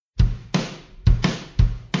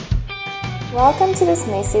Welcome to this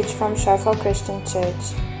message from Shofar Christian Church.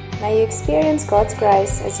 May you experience God's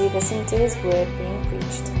grace as you listen to His word being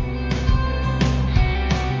preached.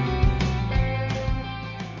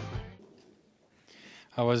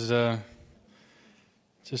 I was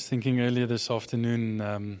just thinking earlier this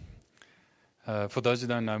afternoon, for those who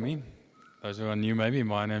don't know me, those who are new maybe,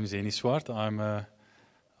 my name is Henny Swart. I'm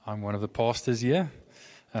one of the pastors here.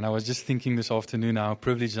 And I was just thinking this afternoon how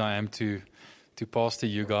privileged I am to pastor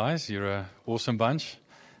you guys. You're an awesome bunch.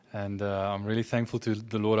 And I'm really thankful to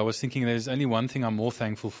the Lord. I was thinking there's only one thing I'm more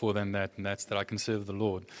thankful for than that, and that's that I can serve the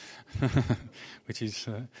Lord. Which is,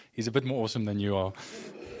 He's a bit more awesome than you are.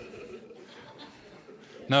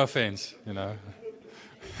 No offense, you know.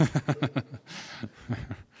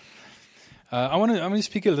 I want to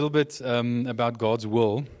speak a little bit about God's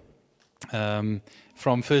will from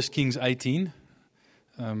 1 Kings 18,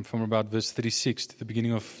 from about verse 36 to the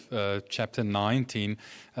beginning of chapter 19.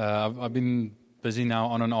 I've been busy now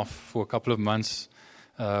on and off for a couple of months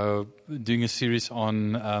doing a series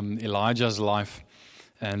on Elijah's life,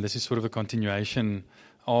 and this is sort of a continuation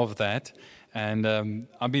of that. And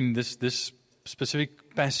I've been this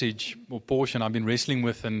specific passage or portion I've been wrestling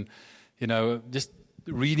with, and just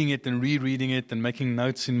reading it and rereading it and making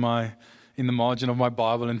notes in the margin of my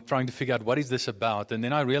Bible and trying to figure out what is this about. And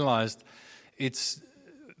then I realized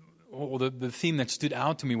the theme that stood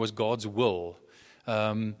out to me was God's will,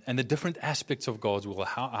 and the different aspects of God's will,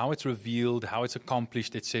 how it's revealed, how it's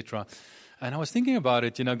accomplished, etc. And I was thinking about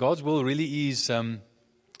it. God's will really is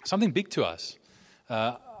something big to us.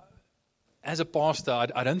 As a pastor,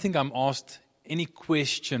 I don't think I'm asked any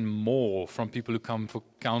question more from people who come for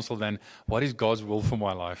counsel than, what is God's will for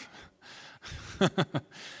my life?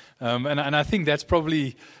 And I think that's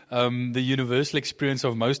probably the universal experience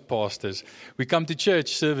of most pastors. We come to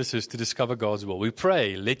church services to discover God's will. We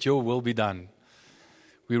pray, let your will be done.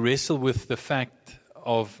 We wrestle with the fact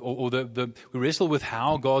of, we wrestle with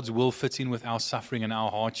how God's will fits in with our suffering and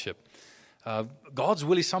our hardship. God's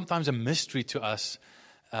will is sometimes a mystery to us,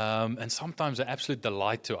 and sometimes an absolute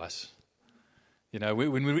delight to us.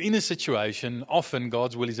 When we're in a situation, often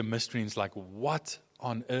God's will is a mystery, and it's like, what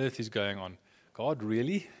on earth is going on? God,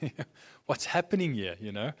 really? What's happening here,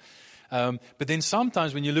 But then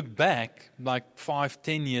sometimes when you look back, like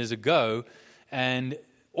 5-10 years ago, and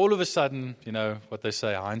all of a sudden, what they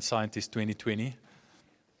say, hindsight is 20/20.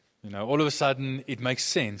 All of a sudden it makes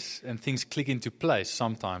sense and things click into place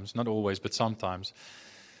sometimes, not always, but sometimes.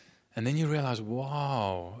 And then you realize,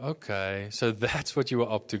 wow, okay, so that's what you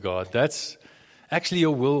were up to, God. That's actually,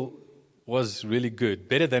 your will was really good,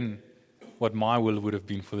 better than what my will would have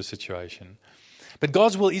been for the situation. But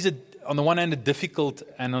God's will is, on the one hand, a difficult,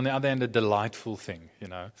 and on the other hand, a delightful thing,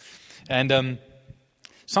 And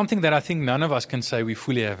something that I think none of us can say we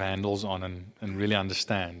fully have handles on and really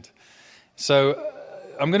understand. So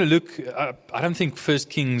I'm going to look, I don't think 1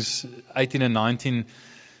 Kings 18 and 19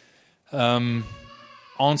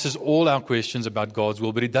 answers all our questions about God's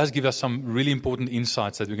will, but it does give us some really important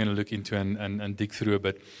insights that we're going to look into and dig through a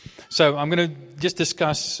bit. So I'm going to just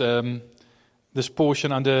discuss this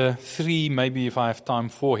portion under 3, maybe if I have time,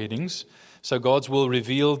 4 headings. So God's will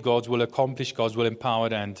revealed, God's will accomplished, God's will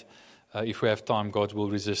empowered, and if we have time, God's will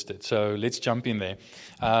resisted. So let's jump in there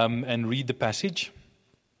and read the passage.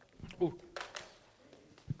 Ooh.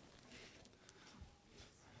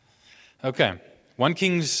 Okay, 1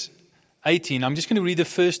 Kings 18. I'm just going to read the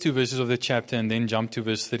first 2 verses of the chapter and then jump to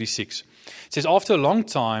verse 36. It says, after a long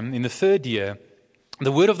time, in the 3rd year,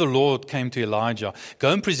 the word of the Lord came to Elijah.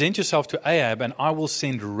 Go and present yourself to Ahab, and I will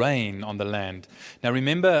send rain on the land. Now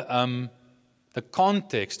remember, the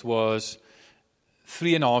context was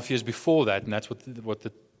 3.5 years before that, and that's what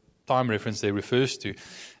the time reference there refers to.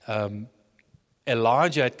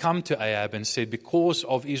 Elijah had come to Ahab and said, because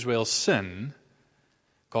of Israel's sin,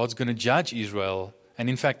 God's going to judge Israel, and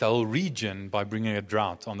in fact the whole region, by bringing a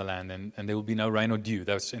drought on the land, and there will be no rain or dew.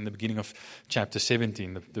 That's in the beginning of chapter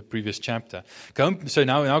 17, the previous chapter. So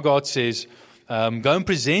now God says, go and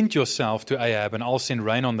present yourself to Ahab, and I'll send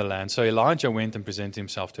rain on the land. So Elijah went and presented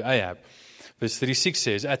himself to Ahab. Verse 36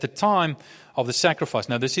 says, at the time of the sacrifice.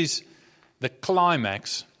 Now this is the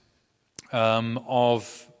climax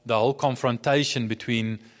of the whole confrontation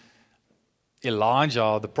between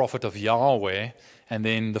Elijah, the prophet of Yahweh, and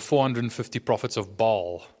then the 450 prophets of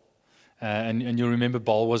Baal. And you remember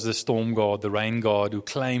Baal was the storm god, the rain god, who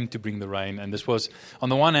claimed to bring the rain. And this was, on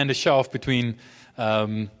the one hand, a show-off between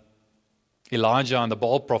Elijah and the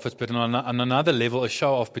Baal prophets, but on another level, a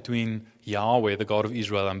show-off between Yahweh, the God of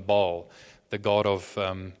Israel, and Baal, the God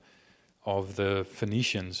of the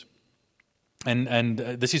Phoenicians. And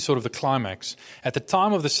this is sort of the climax. At the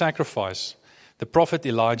time of the sacrifice, the prophet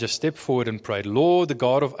Elijah stepped forward and prayed, Lord, the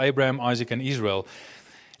God of Abraham, Isaac, and Israel,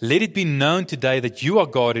 let it be known today that you are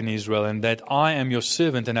God in Israel and that I am your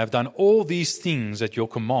servant and have done all these things at your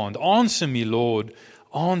command. Answer me, Lord,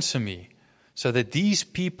 answer me, so that these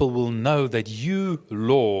people will know that you,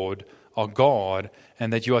 Lord, are God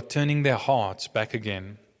and that you are turning their hearts back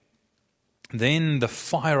again. Then the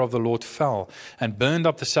fire of the Lord fell and burned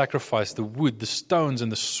up the sacrifice, the wood, the stones,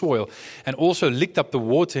 and the soil, and also licked up the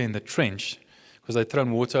water in the trench, because they'd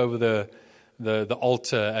thrown water over the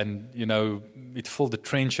altar, and it filled the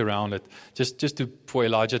trench around it, for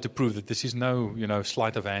Elijah to prove that this is no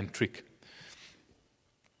sleight of hand trick.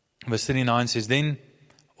 Verse 39 says, Then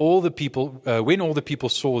all the people, when all the people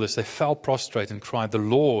saw this, they fell prostrate and cried, The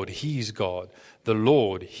Lord, He is God. The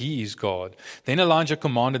Lord, He is God. Then Elijah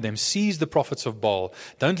commanded them, Seize the prophets of Baal.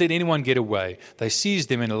 Don't let anyone get away. They seized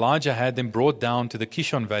them, and Elijah had them brought down to the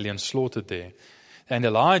Kishon valley and slaughtered there. And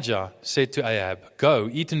Elijah said to Ahab, Go,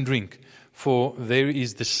 eat and drink, for there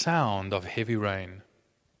is the sound of heavy rain.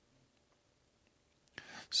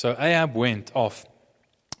 So Ahab went off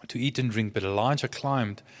to eat and drink, but Elijah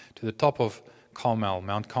climbed to the top of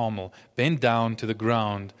Mount Carmel, bent down to the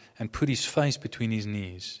ground, and put his face between his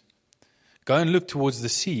knees. Go and look towards the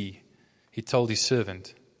sea, he told his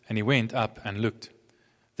servant. And he went up and looked.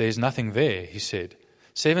 There is nothing there, he said.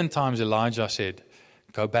 7 times Elijah said,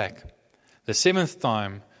 Go back. The 7th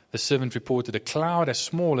time the servant reported, A cloud as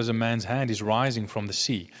small as a man's hand is rising from the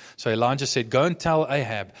sea. So Elijah said, Go and tell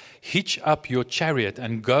Ahab, hitch up your chariot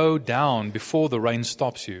and go down before the rain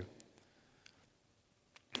stops you.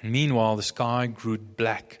 Meanwhile, the sky grew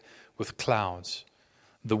black with clouds.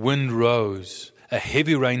 The wind rose. A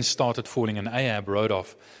heavy rain started falling, and Ahab rode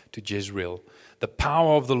off to Jezreel. The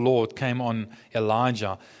power of the Lord came on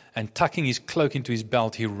Elijah, and tucking his cloak into his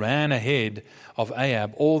belt, he ran ahead of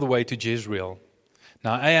Ahab all the way to Jezreel.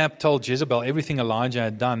 Now Ahab told Jezebel everything Elijah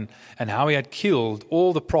had done and how he had killed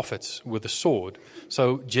all the prophets with the sword.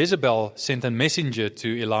 So Jezebel sent a messenger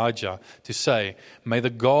to Elijah to say, May the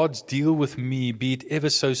gods deal with me, be it ever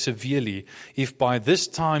so severely, if by this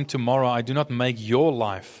time tomorrow I do not make your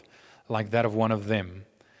life like that of one of them.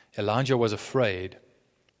 Elijah was afraid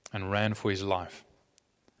and ran for his life.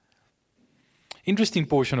 Interesting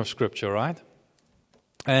portion of Scripture, right?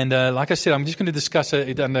 And like I said, I'm just going to discuss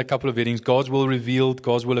it under a couple of headings. God's will revealed,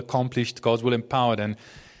 God's will accomplished, God's will empowered, and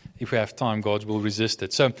if we have time, God's will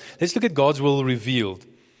resisted. So let's look at God's will revealed.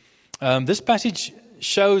 This passage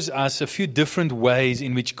shows us a few different ways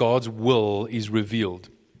in which God's will is revealed.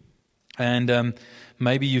 And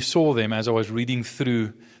maybe you saw them as I was reading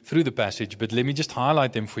through the passage, but let me just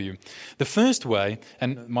highlight them for you. The first way,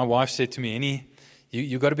 and my wife said to me,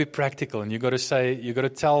 you've got to be practical, and you've got to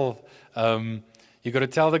tell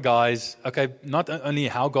the guys, okay, not only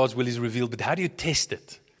how God's will is revealed, but how do you test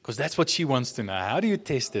it? Because that's what she wants to know. How do you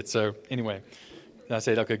test it? So anyway, I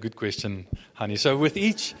said, okay, good question, honey. So with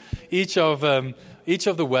each of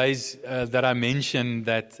the ways that I mentioned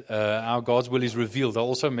that our God's will is revealed, I'll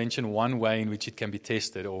also mention one way in which it can be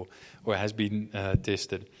tested or has been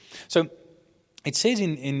tested. So it says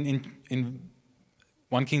in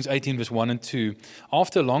 1 Kings 18, verse 1 and 2,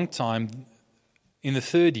 after a long time, in the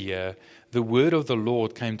 3rd year, the word of the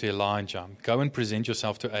Lord came to Elijah, Go and present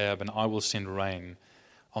yourself to Ahab, and I will send rain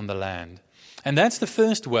on the land. And that's the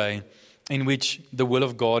first way in which the will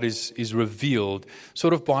of God is revealed,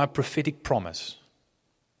 sort of by a prophetic promise.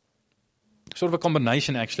 Sort of a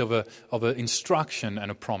combination, actually, of an instruction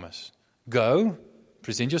and a promise. Go,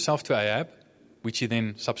 present yourself to Ahab, which he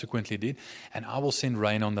then subsequently did, and I will send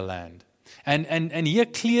rain on the land. And here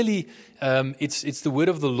clearly, it's the word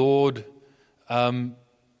of the Lord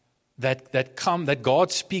that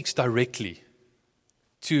God speaks directly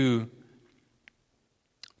to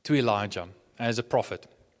Elijah as a prophet.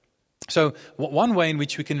 So one way in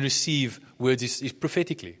which we can receive words is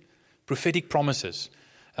prophetically, prophetic promises.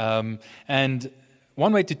 And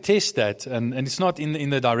one way to test that, and it's not in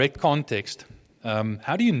the direct context,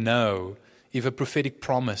 how do you know if a prophetic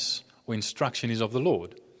promise or instruction is of the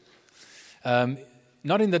Lord?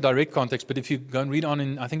 Not in the direct context, but if you go and read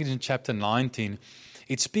on I think it's in chapter 19,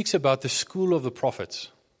 it speaks about the school of the prophets,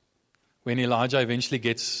 when Elijah eventually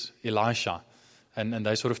gets Elisha, and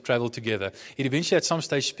they sort of travel together. It eventually at some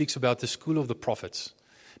stage speaks about the school of the prophets.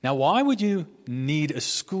 Now, why would you need a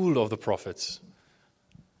school of the prophets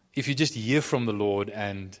if you just hear from the Lord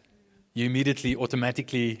and you immediately,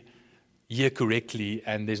 automatically hear correctly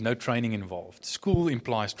and there's no training involved? School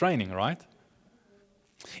implies training, right?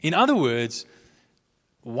 In other words,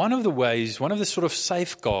 one of the sort of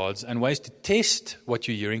safeguards and ways to test what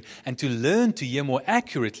you're hearing and to learn to hear more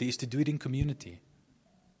accurately is to do it in community.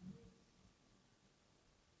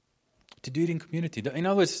 to do it in community. In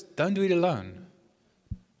other words, don't do it alone.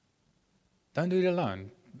 Don't do it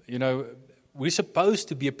alone. We're supposed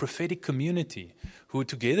to be a prophetic community who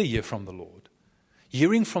together hear from the Lord.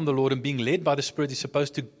 Hearing from the Lord and being led by the Spirit is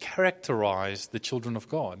supposed to characterize the children of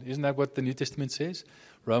God. Isn't that what the New Testament says?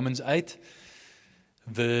 Romans 8,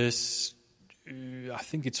 verse, I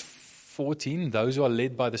think it's 14. Those who are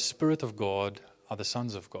led by the Spirit of God are the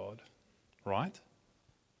sons of God. Right?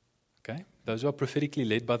 Okay? Those who are prophetically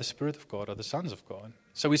led by the Spirit of God are the sons of God.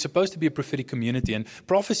 So we're supposed to be a prophetic community, and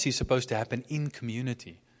prophecy is supposed to happen in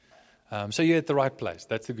community. So you're at the right place.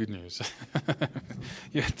 That's the good news.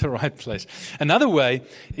 You're at the right place. Another way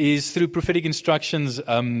is through prophetic instructions.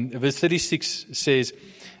 Verse 36 says,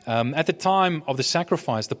 at the time of the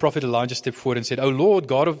sacrifice, the prophet Elijah stepped forward and said, O Lord,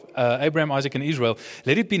 God of Abraham, Isaac, and Israel,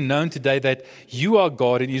 let it be known today that you are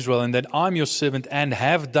God in Israel and that I'm your servant and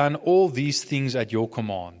have done all these things at your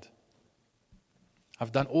command.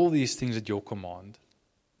 I've done all these things at your command.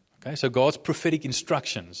 Okay, so God's prophetic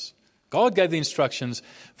instructions. God gave the instructions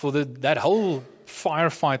for that whole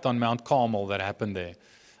firefight on Mount Carmel that happened there.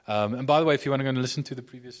 And by the way, if you want to go and listen to the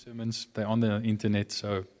previous sermons, they're on the internet,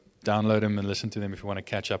 so download them and listen to them if you want to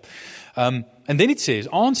catch up. And then it says,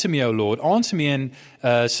 answer me, O Lord, answer me, and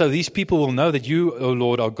so these people will know that you, O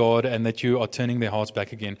Lord, are God and that you are turning their hearts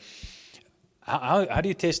back again. How do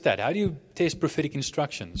you test that? How do you test prophetic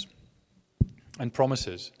instructions and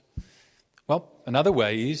promises? Well, another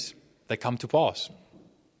way is they come to pass.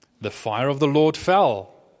 The fire of the Lord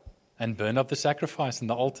fell and burned up the sacrifice and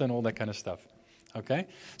the altar and all that kind of stuff. Okay?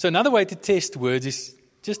 So another way to test words is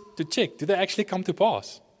just to check, do they actually come to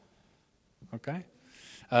pass? Okay?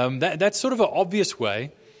 That's sort of an obvious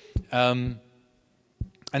way. And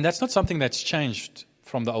that's not something that's changed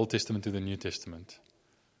from the Old Testament to the New Testament.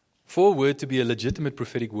 For a word to be a legitimate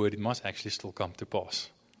prophetic word, it must actually still come to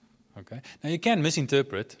pass. Okay? Now you can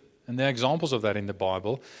misinterpret. And there are examples of that in the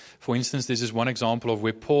Bible. For instance, there's this one example of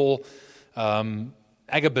where Paul,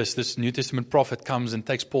 Agabus, this New Testament prophet, comes and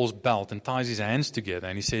takes Paul's belt and ties his hands together.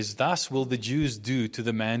 And he says, thus will the Jews do to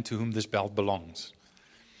the man to whom this belt belongs.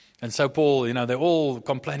 And so Paul, they're all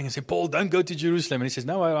complaining and say, Paul, don't go to Jerusalem. And he says,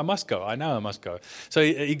 no, I must go. I know I must go. So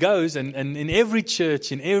he goes, and in every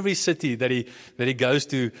church, in every city that he goes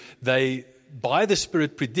to, they by the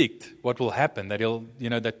Spirit predict what will happen, that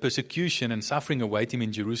that persecution and suffering await him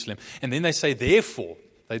in Jerusalem. And then they say, therefore,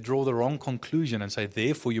 they draw the wrong conclusion and say,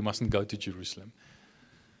 therefore, you mustn't go to Jerusalem.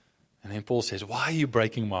 And then Paul says, why are you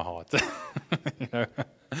breaking my heart?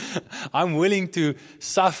 I'm willing to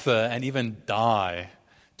suffer and even die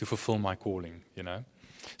to fulfill my calling,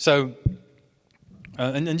 So,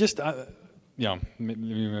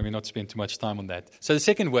 maybe not spend too much time on that. So the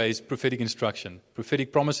second way is prophetic instruction,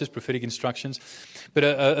 prophetic promises, prophetic instructions. But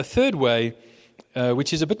a third way,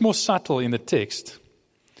 which is a bit more subtle in the text,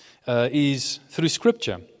 is through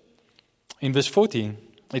Scripture. In verse 40,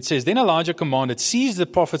 it says, Then Elijah commanded, seize the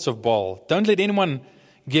prophets of Baal. Don't let anyone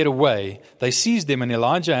get away. They seized them, and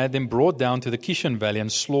Elijah had them brought down to the Kishon Valley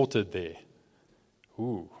and slaughtered there.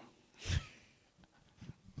 Ooh.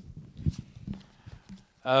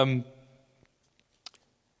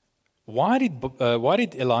 Why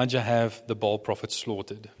did Elijah have the Baal prophets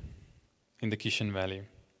slaughtered in the Kishon Valley?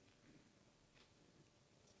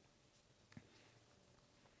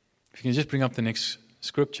 If you can just bring up the next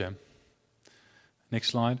scripture. Next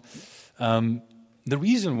slide. The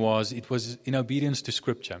reason was it was in obedience to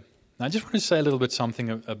Scripture. Now, I just want to say a little bit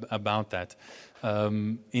something about that.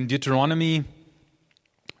 In Deuteronomy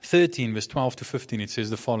 13, verse 12 to 15, it says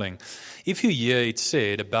the following. If you hear it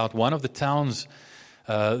said about one of the towns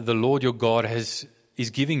the Lord your God is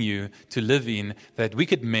giving you to live in, that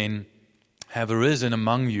wicked men have arisen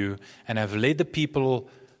among you and have led the people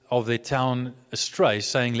of their town astray,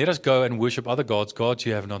 saying, let us go and worship other gods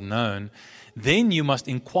you have not known, then you must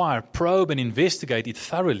inquire, probe, and investigate it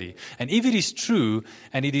thoroughly. And if it is true,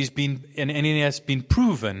 and it has been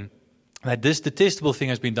proven that this detestable thing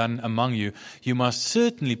has been done among you, you must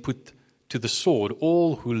certainly put to the sword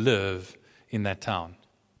all who live in that town.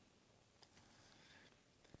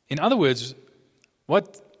 In other words,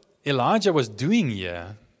 what Elijah was doing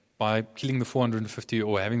here by killing the 450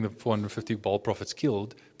 or having the 450 Baal prophets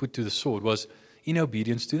killed, put to the sword, was in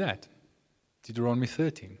obedience to that. Deuteronomy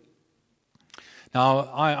 13. Now,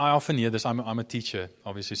 I often hear this. I'm a teacher,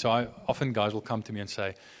 obviously, so often guys will come to me and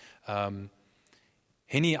say,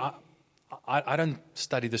 Henny, I don't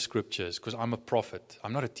study the scriptures because I'm a prophet.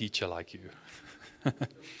 I'm not a teacher like you.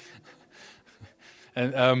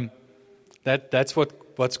 And that's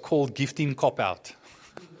what's called gifting cop-out.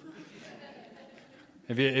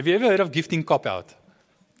 Have you ever heard of gifting cop-out?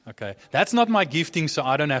 Okay, that's not my gifting, so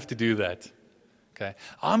I don't have to do that. Okay.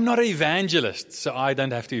 I'm not an evangelist, so I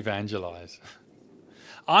don't have to evangelize.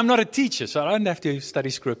 I'm not a teacher, so I don't have to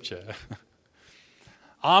study scripture.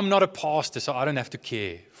 I'm not a pastor, so I don't have to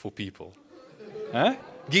care for people. Huh?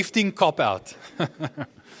 Gifting cop-out.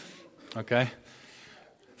 Okay.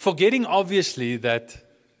 Forgetting, obviously, that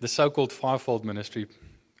the so-called fivefold ministry,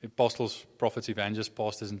 apostles, prophets, evangelists,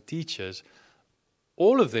 pastors, and teachers,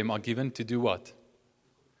 all of them are given to do what?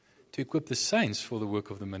 To equip the saints for the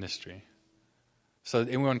work of the ministry, so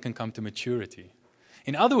that everyone can come to maturity.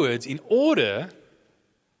 In other words, in order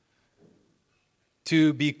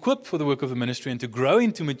to be equipped for the work of the ministry and to grow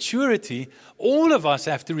into maturity, all of us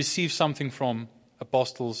have to receive something from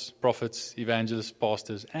apostles, prophets, evangelists,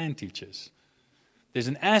 pastors, and teachers. There's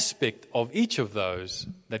an aspect of each of those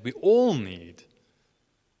that we all need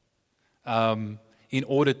in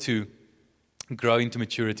order to grow into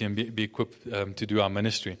maturity and be equipped to do our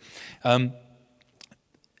ministry.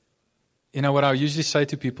 What I usually say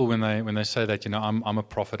to people when they say that, I'm a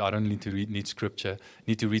prophet, I don't need to read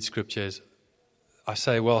scriptures. I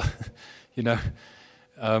say, well,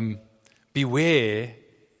 beware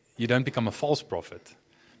you don't become a false prophet,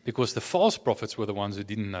 because the false prophets were the ones who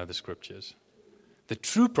didn't know the scriptures. The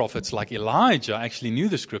true prophets, like Elijah, actually knew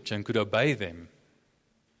the scripture and could obey them.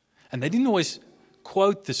 And they didn't always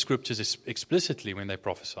quote the scriptures explicitly when they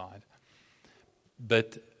prophesied.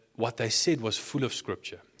 But what they said was full of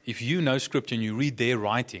scripture. If you know scripture and you read their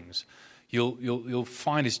writings, you'll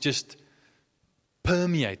find it's just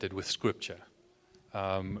permeated with scripture,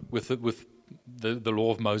 with the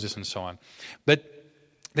law of Moses and so on. But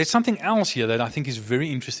there's something else here that I think is very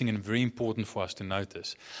interesting and very important for us to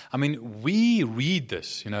notice. I mean, we read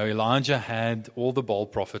this. Elijah had all the Baal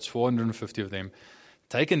prophets, 450 of them,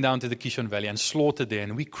 taken down to the Kishon Valley and slaughtered there,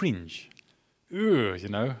 and we cringe.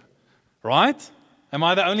 Right? Am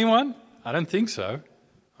I the only one? I don't think so.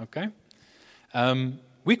 Okay?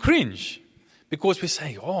 We cringe because we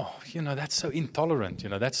say, that's so intolerant,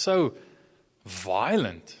 that's so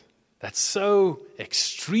violent, that's so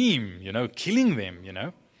extreme, killing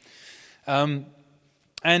them,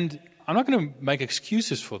 And I'm not going to make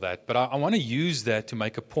excuses for that, but I want to use that to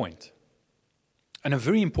make a point. And a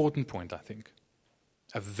very important point, I think.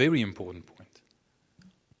 A very important point.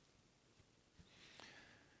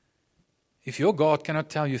 If your God cannot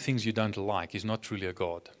tell you things you don't like, He's not truly a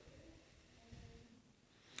God.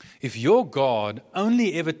 If your God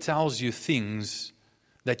only ever tells you things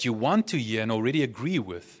that you want to hear and already agree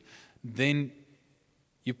with, then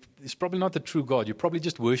it's probably not the true God. You're probably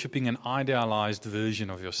just worshiping an idealized version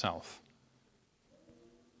of yourself.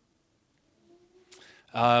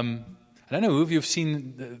 I don't know who of you have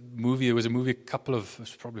seen the movie. It was a movie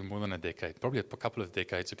it's probably more than a decade, probably a couple of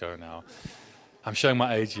decades ago now. I'm showing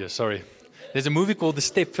my age here, sorry. There's a movie called The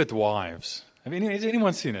Stepford Wives. Has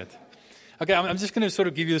anyone seen it? Okay, I'm just going to sort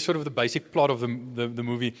of give you the basic plot of the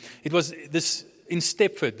movie. It was this in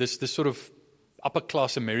Stepford, this sort of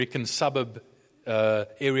upper-class American suburb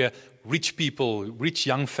area, rich people, rich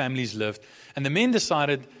young families lived. And the men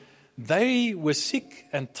decided they were sick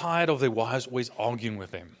and tired of their wives always arguing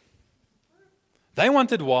with them. They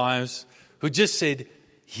wanted wives who just said,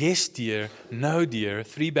 yes, dear, no, dear,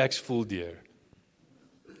 3 bags full, dear.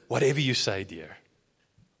 Whatever you say, dear.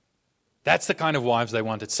 That's the kind of wives they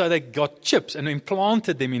wanted. So they got chips and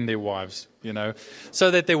implanted them in their wives,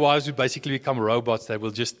 so that their wives would basically become robots. They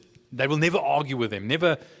will never argue with them,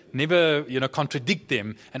 never, contradict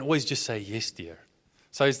them, and always just say, yes, dear.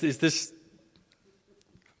 So it's this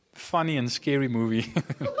funny and scary movie.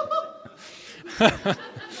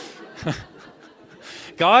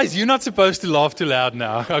 Guys, you're not supposed to laugh too loud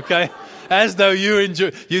now, okay? As though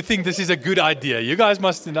you think this is a good idea. You guys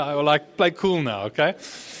must play cool now, okay?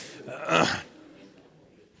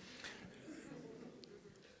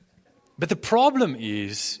 But the problem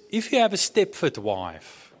is, if you have a Stepford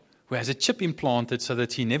wife who has a chip implanted so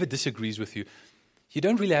that she never disagrees with you, you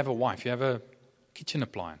don't really have a wife. You have a kitchen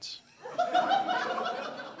appliance.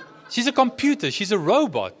 She's a computer. She's a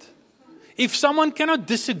robot. If someone cannot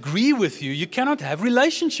disagree with you, you cannot have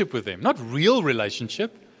relationship with them. Not real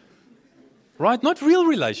relationship. Right? Not real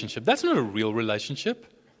relationship. That's not a real relationship.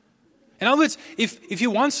 In other words, if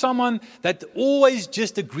you want someone that always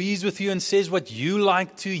just agrees with you and says what you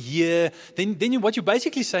like to hear, then what you're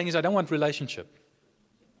basically saying is, I don't want relationship.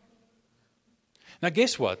 Now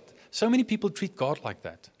guess what? So many people treat God like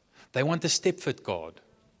that. They want a Stepford God.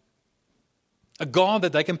 A God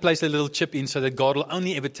that they can place a little chip in so that God will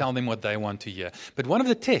only ever tell them what they want to hear. But one of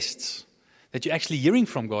the tests that you're actually hearing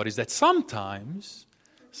from God is that sometimes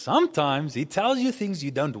He tells you things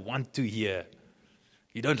you don't want to hear.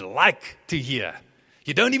 You don't like to hear.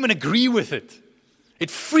 You don't even agree with it.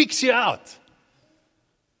 It freaks you out.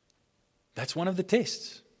 That's one of the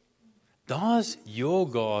tests. Does your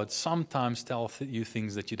God sometimes tell you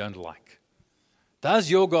things that you don't like? Does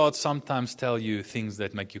your God sometimes tell you things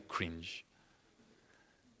that make you cringe?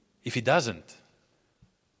 If He doesn't,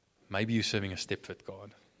 maybe you're serving a step-fit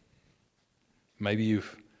God. Maybe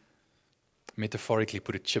you've metaphorically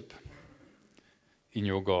put a chip in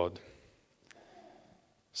your God,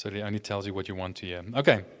 so that He only tells you what you want to hear.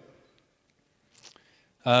 Okay.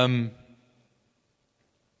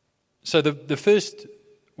 So the first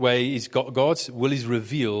way is God's will is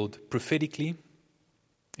revealed prophetically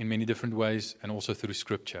in many different ways and also through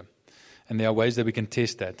Scripture. And there are ways that we can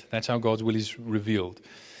test that. That's how God's will is revealed.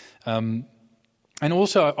 And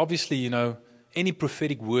also, obviously, any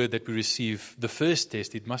prophetic word that we receive, the first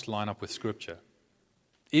test, it must line up with Scripture.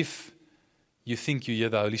 If you think you hear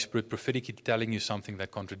the Holy Spirit prophetically telling you something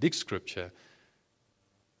that contradicts Scripture,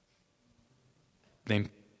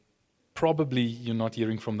 then probably you're not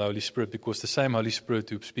hearing from the Holy Spirit, because the same Holy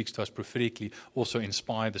Spirit who speaks to us prophetically also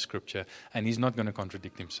inspired the Scripture, and He's not going to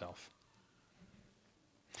contradict Himself.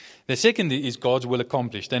 The second is God's will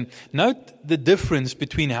accomplished. And note the difference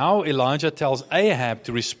between how Elijah tells Ahab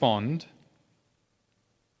to respond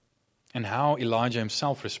and how Elijah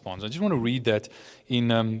himself responds. I just want to read that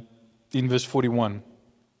in verse 41.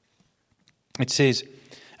 It says,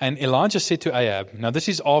 "And Elijah said to Ahab," now this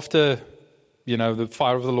is after the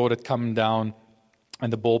fire of the Lord had come down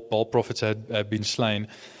and the Baal prophets had been slain.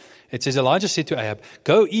 It says, Elijah said to Ahab,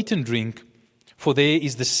 "Go eat and drink, for there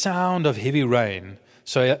is the sound of heavy rain."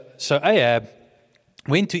 So Ahab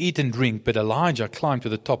went to eat and drink, but Elijah climbed to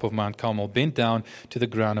the top of Mount Carmel, bent down to the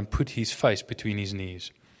ground, and put his face between his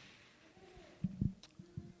knees.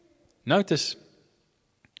 Notice,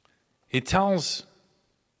 he tells,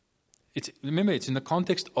 remember, it's in the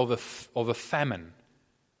context of a famine.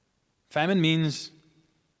 Famine means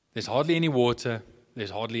there's hardly any water, there's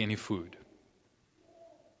hardly any food.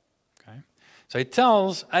 Okay? So he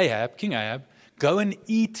tells Ahab, King Ahab, go and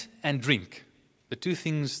eat and drink. The two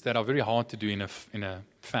things that are very hard to do in a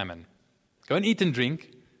famine. Go and eat and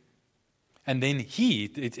drink. And then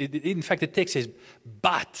in fact the text says,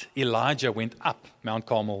 but Elijah went up Mount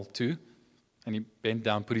Carmel too, and he bent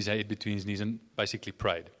down, put his head between his knees, and basically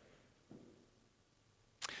prayed.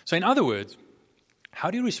 So in other words,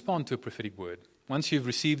 how do you respond to a prophetic word? Once you've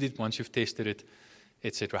received it, once you've tested it,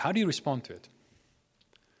 etc. How do you respond to it?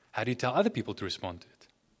 How do you tell other people to respond to it?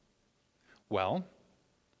 Well,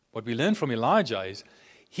 what we learn from Elijah is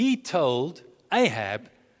he told Ahab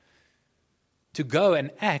to go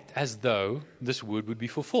and act as though this word would be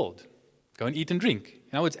fulfilled. Go and eat and drink.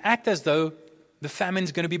 In other words, act as though the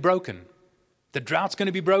famine's going to be broken. The drought's going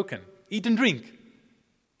to be broken. Eat and drink.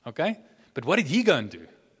 Okay? But what did he go and do?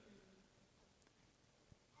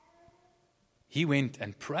 He went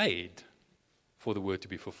and prayed for the word to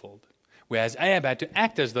be fulfilled. Whereas Ahab had to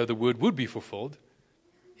act as though the word would be fulfilled,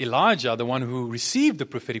 Elijah, the one who received the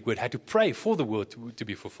prophetic word, had to pray for the word to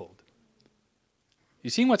be fulfilled. You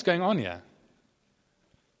seeing what's going on here?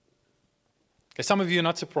 Okay, some of you are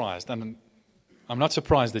not surprised, and I'm not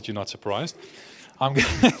surprised that you're not surprised. Let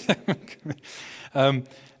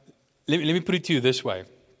me put it to you this way.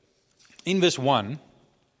 In verse 1,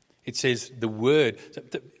 it says the word.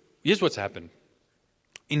 Here's what's happened.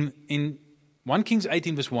 In 1 Kings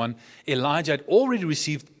 18 verse 1, Elijah had already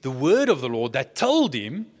received the word of the Lord that told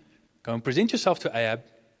him, go and present yourself to Ahab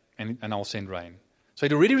and I'll send rain. So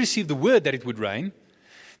he'd already received the word that it would rain.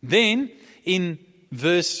 Then in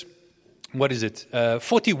verse,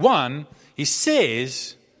 41, he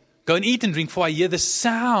says, go and eat and drink, for I hear the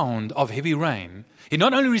sound of heavy rain. He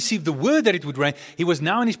not only received the word that it would rain, he was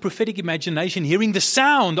now in his prophetic imagination hearing the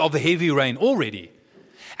sound of the heavy rain already.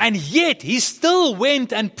 And yet he still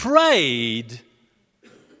went and prayed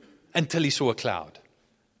until he saw a cloud.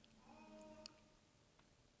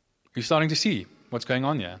 You're starting to see what's going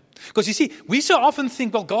on here. Because you see, we so often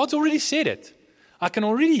think, well, God's already said it. I can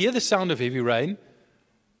already hear the sound of heavy rain.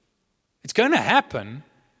 It's going to happen.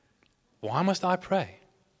 Why must I pray?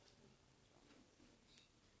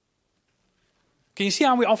 Can you see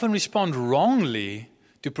how we often respond wrongly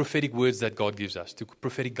to prophetic words that God gives us, to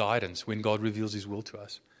prophetic guidance when God reveals His will to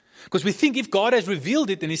us? Because we think if God has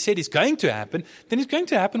revealed it and He said it's going to happen, then it's going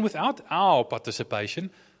to happen without our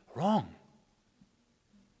participation. Wrong.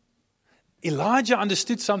 Elijah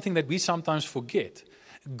understood something that we sometimes forget.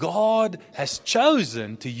 God has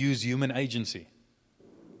chosen to use human agency.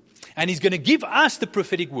 And He's going to give us the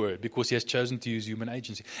prophetic word because He has chosen to use human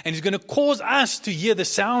agency. And He's going to cause us to hear the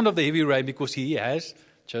sound of the heavy rain because He has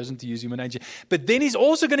chosen to use human agency. But then He's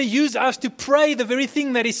also going to use us to pray the very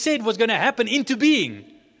thing that He said was going to happen into being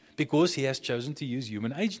because He has chosen to use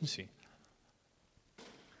human agency.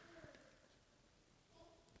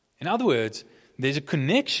 In other words, there's a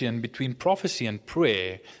connection between prophecy and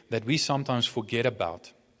prayer that we sometimes forget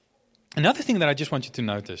about. Another thing that I just want you to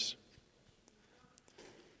notice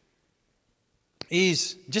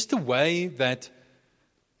is just the way that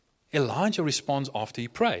Elijah responds after he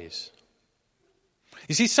prays.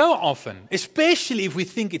 You see, so often, especially if we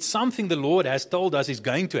think it's something the Lord has told us is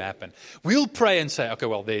going to happen, we'll pray and say, okay,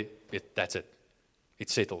 well, that's it.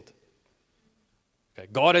 It's settled. Okay,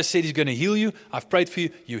 God has said He's going to heal you. I've prayed for you.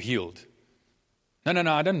 You're healed. No,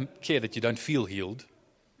 I don't care that you don't feel healed.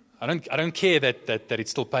 I don't care that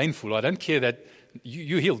it's still painful. I don't care that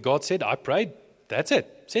you're healed. God said, I prayed. That's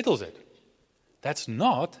it. Settles it. That's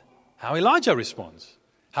not how Elijah responds.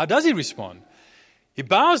 How does he respond? He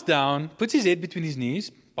bows down, puts his head between his knees,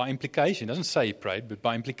 by implication. It doesn't say he prayed, but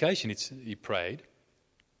by implication he prayed.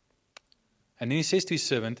 And then he says to his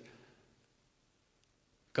servant,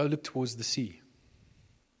 go look towards the sea.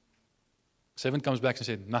 Servant comes back and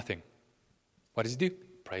said, nothing. What does he do?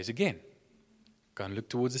 Prays again. Go and look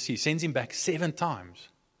towards the sea. Sends him back 7 times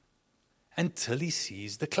until he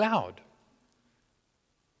sees the cloud.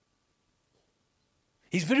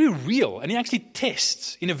 He's very real, and he actually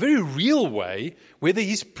tests in a very real way whether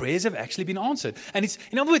his prayers have actually been answered. And it's,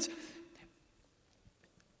 in other words,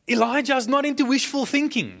 Elijah's not into wishful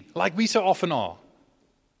thinking like we so often are.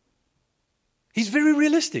 He's very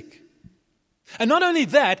realistic. And not only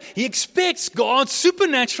that, he expects God's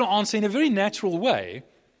supernatural answer in a very natural way.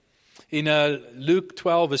 In Luke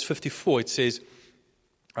 12, verse 54, it says,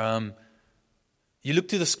 you look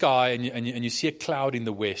to the sky and you see a cloud in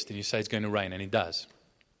the west, and you say it's going to rain, and it does.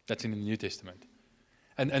 That's in the New Testament.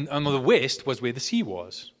 And on the west was where the sea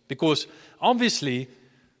was. Because obviously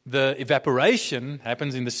the evaporation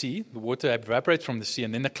happens in the sea. The water evaporates from the sea,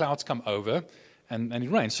 and then the clouds come over and it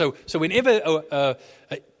rains. So whenever a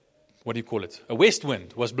west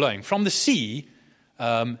wind was blowing from the sea,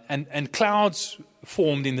 and clouds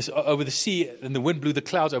formed over the sea, and the wind blew the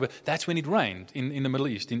clouds over, that's when it rained in the Middle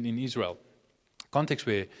East, in Israel. Context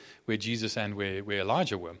where Jesus and where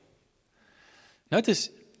Elijah were. Notice,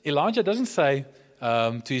 Elijah doesn't say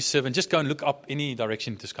to his servant, just go and look up any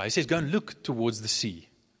direction to the sky. He says, go and look towards the sea.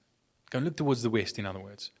 Go and look towards the west, in other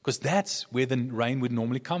words. Because that's where the rain would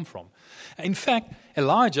normally come from. In fact,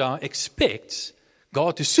 Elijah expects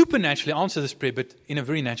God to supernaturally answer this prayer, but in a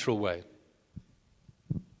very natural way.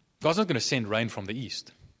 God's not going to send rain from the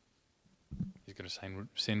east. He's going to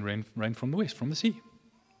send rain from the west, from the sea.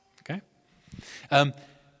 Okay? But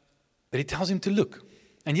he tells him to look.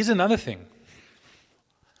 And here's another thing.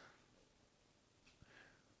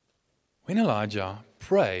 When Elijah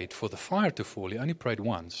prayed for the fire to fall, he only prayed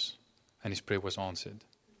once, and his prayer was answered.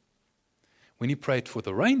 When he prayed for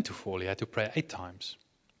the rain to fall, he had to pray 8 times.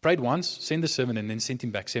 Prayed once, sent the servant, and then sent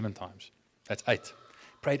him back 7 times. That's 8.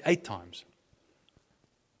 Prayed 8 times.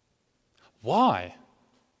 Why?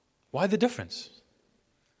 Why the difference?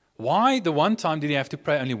 Why the one time did he have to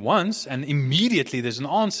pray only once, and immediately there's an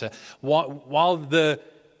answer, while the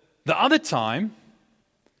other time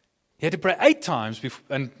he had to pray 8 times,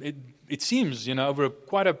 and it seems, over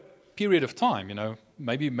quite a period of time,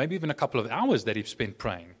 maybe even a couple of hours that he spent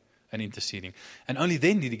praying and interceding. And only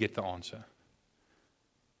then did he get the answer.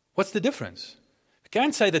 What's the difference? We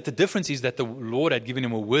can't say that the difference is that the Lord had given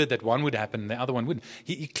him a word that one would happen and the other one wouldn't.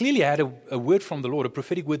 He clearly had a word from the Lord, a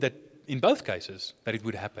prophetic word that in both cases, that it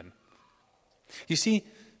would happen. You see,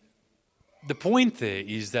 the point there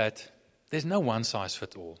is that there's no one size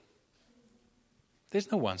fits all. There's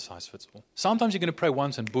no one size fits all. Sometimes you're going to pray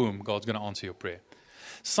once and boom, God's going to answer your prayer.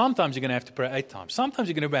 Sometimes you're going to have to pray 8 times. Sometimes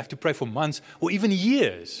you're going to have to pray for months or even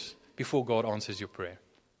years before God answers your prayer.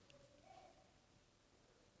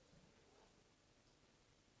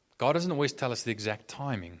 God doesn't always tell us the exact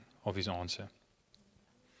timing of His answer.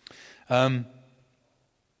 In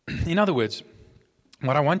other words,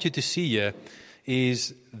 what I want you to see here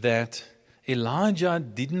is that Elijah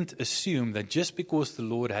didn't assume that just because the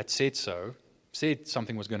Lord had said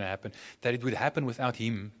something was going to happen, that it would happen without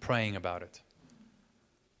him praying about it.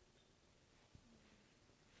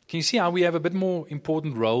 Can you see how we have a bit more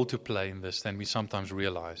important role to play in this than we sometimes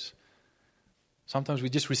realize? Sometimes we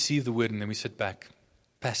just receive the word and then we sit back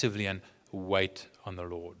passively and wait on the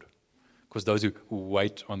Lord. Because those who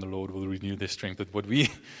wait on the Lord will renew their strength. But what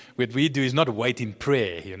we do is not wait in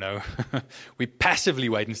prayer, We passively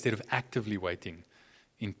wait instead of actively waiting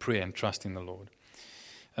in prayer and trusting the Lord.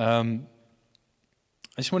 I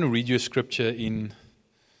just want to read you a scripture in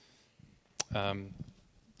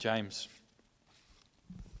James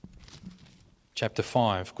chapter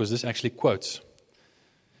 5, because this actually quotes.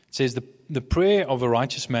 It says, the prayer of a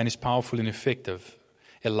righteous man is powerful and effective.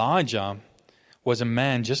 Elijah was a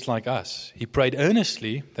man just like us. He prayed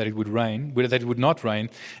earnestly that it would rain, that it would not rain,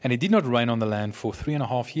 and it did not rain on the land for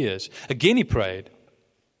 3.5 years. Again he prayed,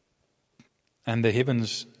 and the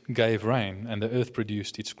heavens gave rain, and the earth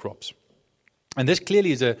produced its crops. And this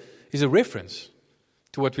clearly is a reference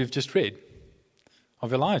to what we've just read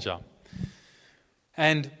of Elijah.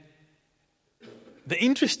 And the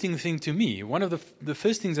interesting thing to me, one of the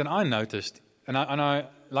first things that I noticed, and I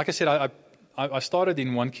like I said, I started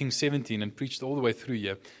in 1 Kings 17 and preached all the way through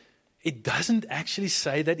here. It doesn't actually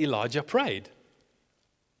say that Elijah prayed.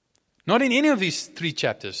 Not in any of these 3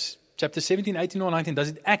 chapters. Chapter 17, 18, or 19, does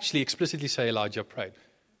it actually explicitly say Elijah prayed?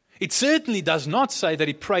 It certainly does not say that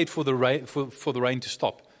he prayed for the rain to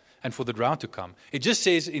stop and for the drought to come. It just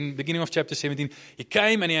says in the beginning of chapter 17, he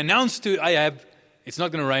came and he announced to Ahab, it's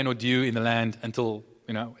not going to rain or dew in the land until,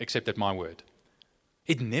 except at my word.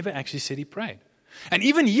 It never actually said he prayed. And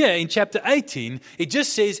even here in chapter 18, it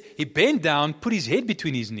just says he bent down, put his head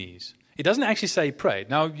between his knees. It doesn't actually say he prayed.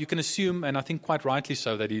 Now, you can assume, and I think quite rightly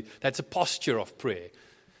so, that's a posture of prayer.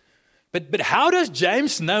 But how does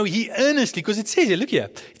James know he earnestly, because it says here, look here,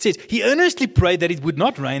 it says, he earnestly prayed that it would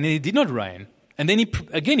not rain, and it did not rain. And then he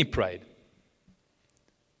prayed.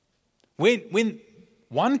 When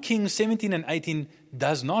 1 Kings 17 and 18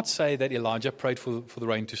 does not say that Elijah prayed for the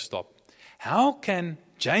rain to stop, how can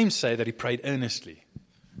James say that he prayed earnestly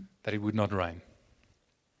that it would not rain?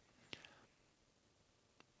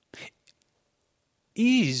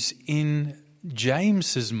 Is in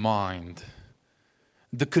James's mind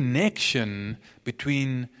the connection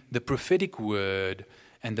between the prophetic word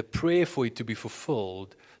and the prayer for it to be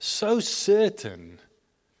fulfilled so certain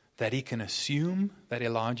that he can assume that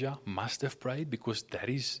Elijah must have prayed because that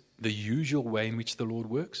is the usual way in which the Lord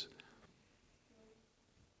works?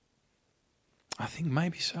 I think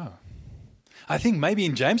maybe so. I think maybe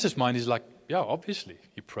in James's mind he's like, yeah, obviously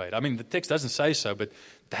he prayed. I mean, the text doesn't say so, but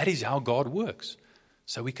that is how God works.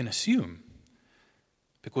 So we can assume.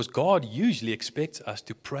 Because God usually expects us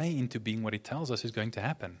to pray into being what He tells us is going to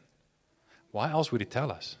happen. Why else would He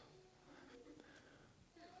tell us?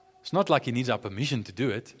 It's not like He needs our permission to do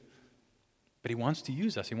it, but He wants to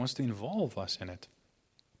use us. He wants to involve us in it.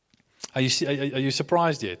 Are you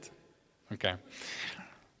surprised yet? Okay.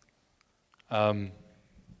 My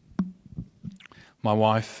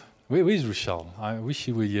wife, where's Rochelle? I wish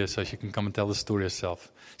she were here so she can come and tell the story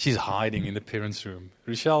herself. She's hiding in the parents' room.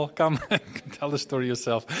 Rochelle, come tell the story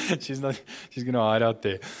yourself. She's going to hide out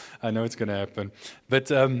there. I know it's going to happen. But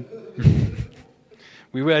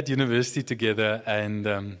we were at university together,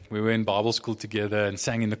 and we were in Bible school together and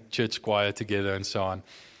sang in the church choir together and so on.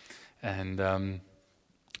 And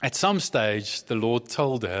at some stage, the Lord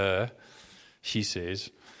told her, she says,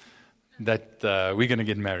 that we're going to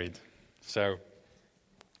get married. So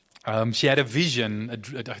she had a vision, I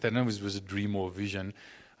don't know if it was a dream or a vision,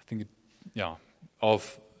 I think,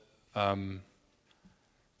 of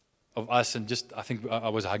us, and just, I think I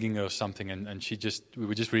was hugging her or something, and we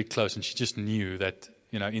were just very close, and she just knew that,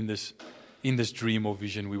 in this dream or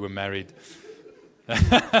vision we were married.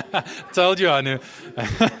 Told you I knew.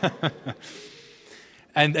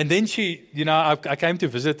 And then she, I came to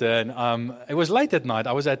visit her, and it was late at night.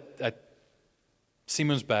 I was at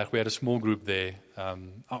Siemensberg. We had a small group there.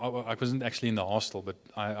 I wasn't actually in the hostel, but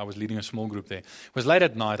I was leading a small group there. It was late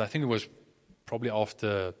at night. I think it was probably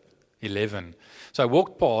after 11. So I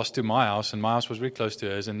walked past to my house, and my house was very close to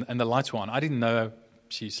hers, and the lights were on. I didn't know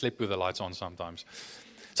she slept with the lights on sometimes.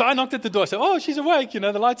 So I knocked at the door. I said, "Oh, she's awake, the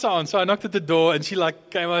lights are on." So I knocked at the door, and she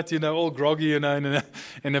came out, all groggy, in her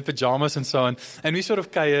pajamas and so on. And we sort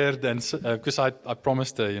of cared, and because I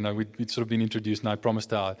promised her, we'd sort of been introduced, and I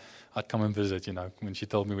promised her I'd come and visit, when she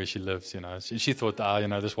told me where she lives, She thought,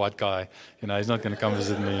 this white guy, he's not going to come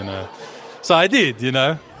visit me, So I did,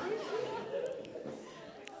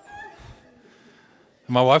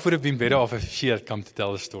 My wife would have been better off if she had come to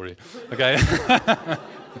tell the story. Okay.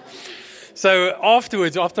 So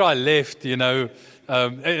afterwards, after I left, I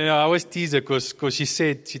always tease her because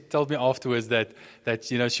she told me afterwards that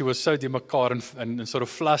she was so demakaar and sort of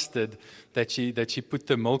flustered that she put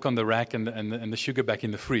the milk on the rack and the sugar back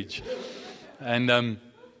in the fridge. And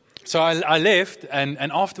so I left, and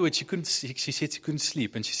afterwards she said she couldn't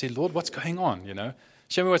sleep, and she said, "Lord, what's going on?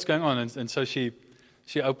 Show me what's going on." And so she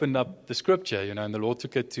opened up the scripture, and the Lord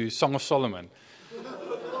took her to Song of Solomon.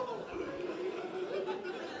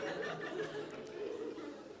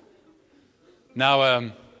 Now,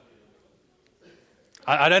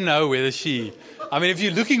 I don't know whether if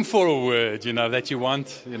you're looking for a word, that you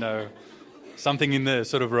want, something in the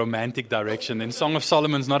sort of romantic direction, then Song of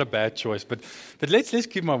Solomon's not a bad choice. But let's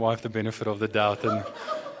give my wife the benefit of the doubt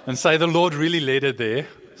and say the Lord really led her there.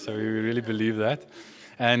 So we really believe that.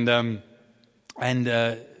 And there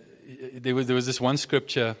was this one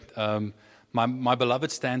scripture, my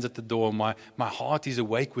beloved stands at the door, my heart is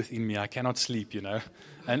awake within me, I cannot sleep,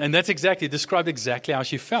 And that's described exactly how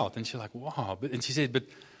she felt. And she's like, wow. And she said, but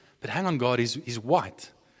hang on, God, he's white.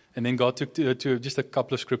 And then God took to just a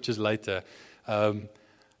couple of scriptures later,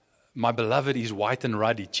 my beloved is white and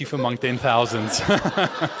ruddy, chief among 10,000s.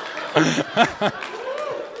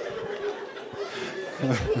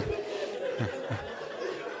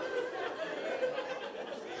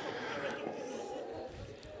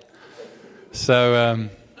 So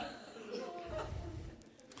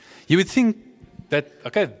you would think that,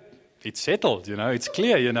 okay, it's settled, it's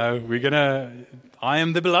clear, I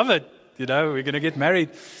am the beloved, we're going to get married.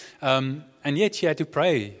 And yet she had to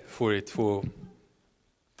pray for it for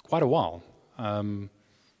quite a while. I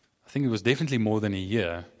think it was definitely more than a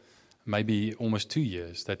year, maybe almost 2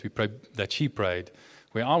 years that she prayed,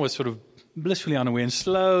 where I was sort of blissfully unaware and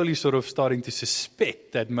slowly sort of starting to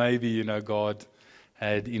suspect that maybe, God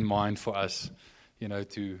had in mind for us,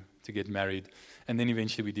 to get married. And then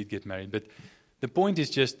eventually we did get married. But the point is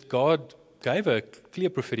just God gave a clear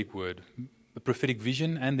prophetic word, a prophetic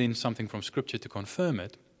vision, and then something from Scripture to confirm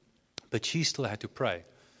it. But she still had to pray.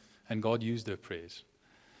 And God used her prayers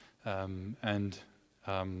and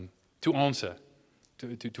to answer,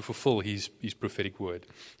 to fulfill his prophetic word.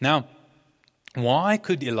 Now, why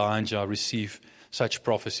could Elijah receive such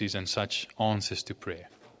prophecies and such answers to prayer?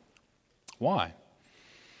 Why?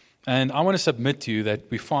 And I want to submit to you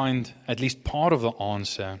that we find at least part of the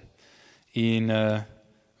answer in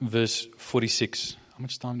verse 46. How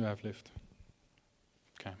much time do I have left?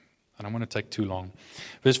 Okay, I don't want to take too long.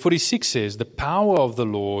 Verse 46 says, the power of the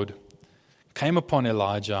Lord came upon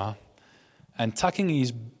Elijah, and tucking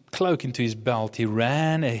his cloak into his belt, he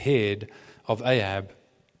ran ahead of Ahab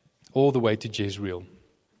all the way to Jezreel.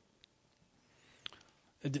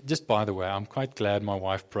 Just by the way, I'm quite glad my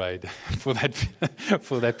wife prayed for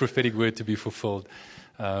that prophetic word to be fulfilled.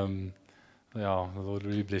 The Lord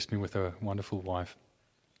really blessed me with a wonderful wife.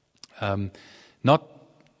 I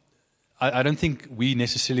don't think we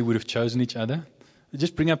necessarily would have chosen each other.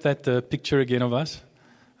 Just bring up that picture again of us.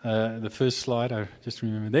 The first slide, I just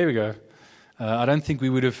remember. There we go. I don't think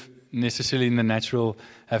we would have necessarily in the natural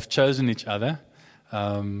have chosen each other.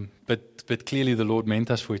 But clearly the Lord meant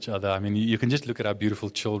us for each other. I mean, you can just look at our beautiful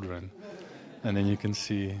children, and then you can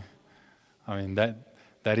see. I mean,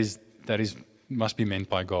 that is must be meant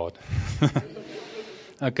by God.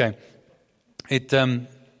 Okay, it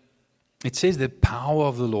says the power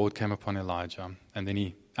of the Lord came upon Elijah, and then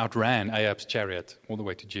he outran Ahab's chariot all the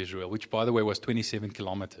way to Jezreel, which, by the way, was 27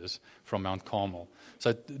 kilometers from Mount Carmel.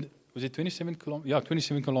 So. Was it 27 kilometers? Yeah,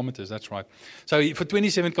 27 kilometers, that's right. So for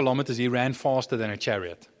 27 kilometers, he ran faster than a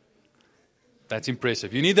chariot. That's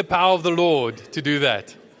impressive. You need the power of the Lord to do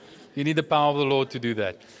that. You need the power of the Lord to do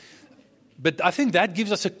that. But I think that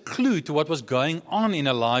gives us a clue to what was going on in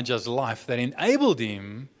Elijah's life that enabled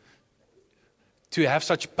him to have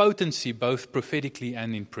such potency both prophetically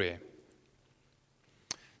and in prayer.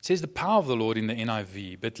 It says the power of the Lord in the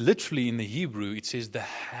NIV, but literally in the Hebrew, it says the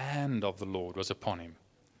hand of the Lord was upon him.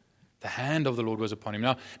 The hand of the Lord was upon him.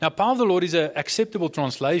 Now, power of the Lord is an acceptable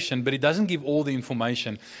translation, but it doesn't give all the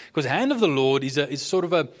information. Because hand of the Lord is sort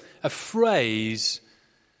of a phrase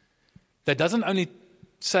that doesn't only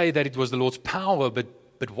say that it was the Lord's power, but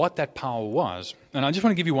what that power was. And I just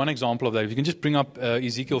want to give you one example of that. If you can just bring up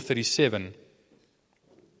Ezekiel 37,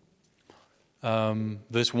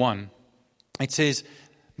 verse 1. It says,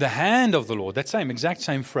 the hand of the Lord, that exact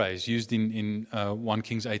same phrase used in 1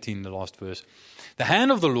 Kings 18, the last verse. The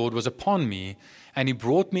hand of the Lord was upon me, and he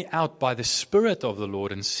brought me out by the Spirit of the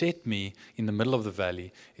Lord and set me in the middle of the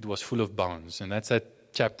valley. It was full of bones. And that's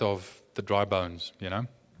that chapter of the dry bones,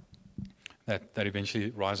 that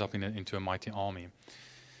eventually rise up into a mighty army.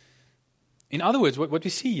 In other words, what we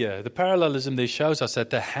see here, the parallelism there shows us that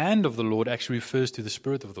the hand of the Lord actually refers to the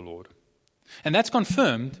Spirit of the Lord. And that's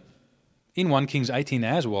confirmed in 1 Kings 18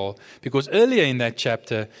 as well, because earlier in that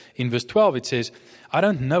chapter, in verse 12, it says, I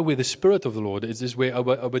don't know where the Spirit of the Lord is. This is where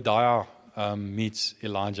Obadiah meets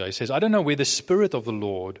Elijah. He says, I don't know where the Spirit of the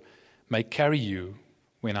Lord may carry you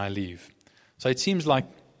when I leave. So it seems like,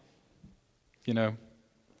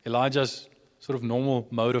 Elijah's sort of normal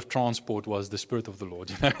mode of transport was the Spirit of the Lord.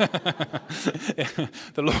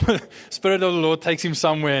 The Spirit of the Lord takes him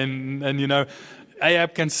somewhere and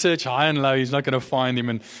Ahab can search high and low. He's not going to find him.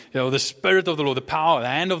 And, the Spirit of the Lord, the power, the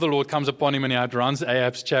hand of the Lord comes upon him and he outruns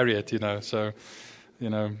Ahab's chariot, So,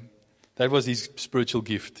 that was his spiritual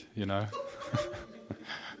gift,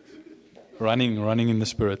 running in the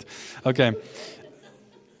Spirit. Okay.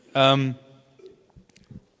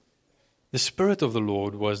 The Spirit of the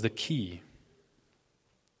Lord was the key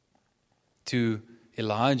to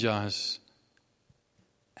Elijah's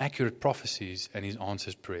accurate prophecies and his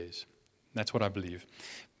answered prayers. That's what I believe.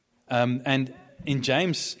 And in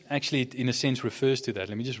James, actually, it in a sense refers to that.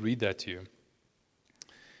 Let me just read that to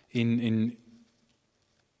you.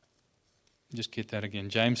 Just get that again.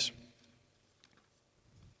 James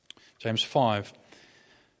 5,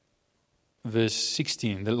 verse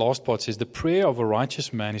 16. The last part says, "The prayer of a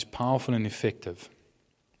righteous man is powerful and effective."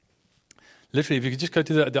 Literally, if you could just go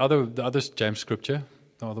to the other James scripture,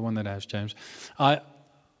 the other one that has James.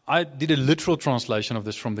 I did a literal translation of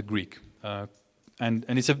this from the Greek. And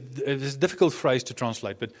it's a difficult phrase to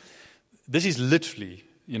translate, but this is literally,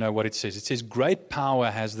 what it says. It says, great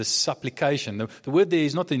power has the supplication. The word there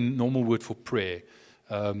is not the normal word for prayer.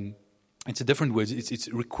 It's a different word. It's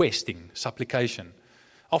requesting, supplication.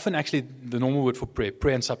 Often, actually, the normal word for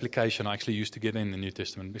prayer and supplication are actually used together in the New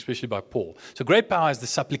Testament, especially by Paul. So great power is the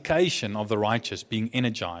supplication of the righteous being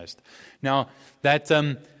energized. Now, that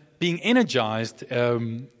being energized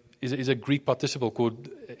is a Greek participle called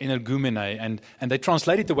energumene, and they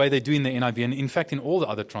translate it the way they do in the NIV, and in fact in all the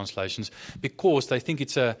other translations, because they think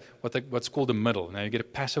it's what's called a middle. Now you get a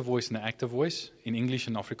passive voice and an active voice in English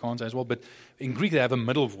and Afrikaans as well, but in Greek they have a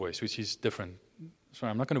middle voice, which is different. Sorry,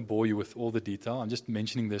 I'm not going to bore you with all the detail. I'm just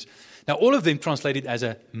mentioning this. Now all of them translate it as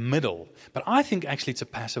a middle, but I think actually it's a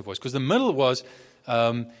passive voice, because the middle was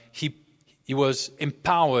he was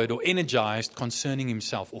empowered or energized concerning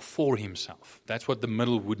himself or for himself. That's what the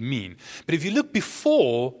middle would mean. But if you look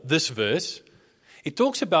before this verse, it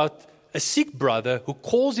talks about a sick brother who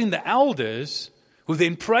calls in the elders who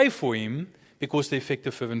then pray for him, because the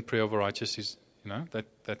effective fervent prayer of a righteous is,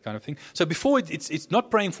 that kind of thing. So before it's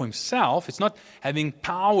not praying for himself, it's not having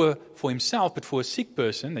power for himself, but for a sick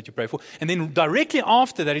person that you pray for. And then directly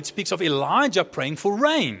after that, it speaks of Elijah praying for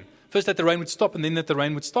rain. First that the rain would stop, and then that the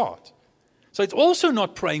rain would start. So it's also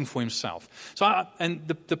not praying for himself. And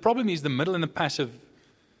the problem is the middle and the passive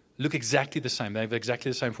look exactly the same. They have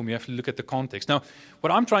exactly the same form. You have to look at the context. Now,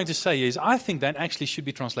 what I'm trying to say is I think that actually should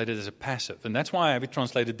be translated as a passive. And that's why I have it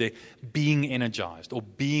translated there, being energized or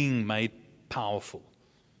being made powerful.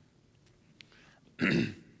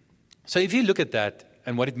 So if you look at that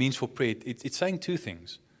and what it means for prayer, it's saying three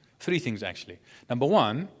things actually. Number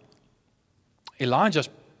one, Elijah's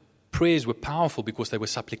prayers were powerful because they were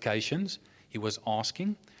supplications. He was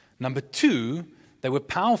asking. Number two, they were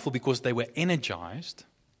powerful because they were energized,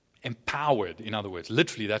 empowered, in other words.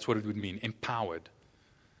 Literally, that's what it would mean, empowered.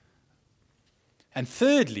 And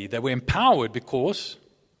thirdly, they were empowered because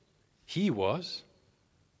he was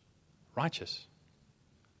righteous.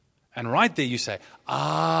 And right there you say,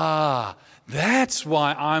 that's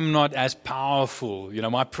why I'm not as powerful.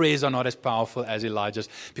 My prayers are not as powerful as Elijah's,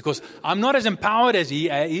 because I'm not as empowered as he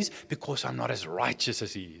is, because I'm not as righteous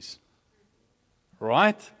as he is.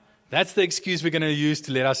 Right? That's the excuse we're going to use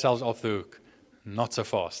to let ourselves off the hook. Not so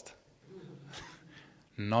fast.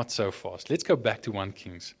 Not so fast. Let's go back to 1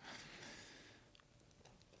 Kings.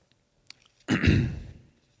 When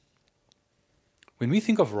we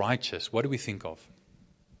think of righteous, what do we think of?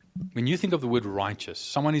 When you think of the word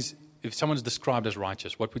righteous, if someone is described as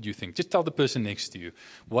righteous, what would you think? Just tell the person next to you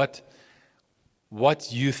what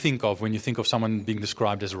you think of when you think of someone being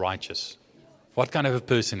described as righteous. What kind of a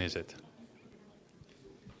person is it?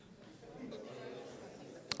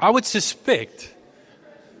 I would suspect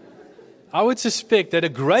that a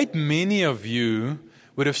great many of you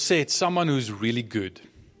would have said someone who's really good.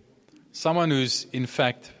 Someone who's, in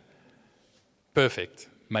fact, perfect,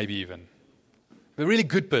 maybe even. A really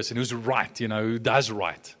good person who's right, who does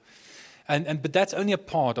right. But that's only a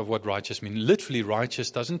part of what righteous means. Literally, righteous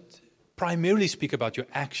doesn't primarily speak about your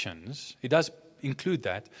actions. It does include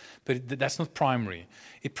that, but that's not primary.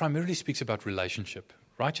 It primarily speaks about relationship.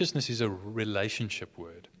 Righteousness is a relationship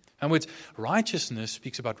word. In other words, righteousness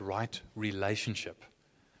speaks about right relationship.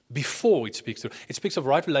 Before it speaks of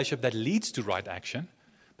right relationship that leads to right action,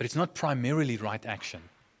 but it's not primarily right action.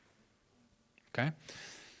 Okay?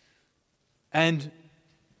 And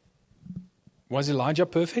was Elijah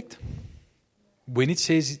perfect? When it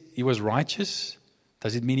says he was righteous,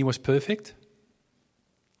 does it mean he was perfect?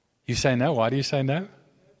 You say no. Why do you say no?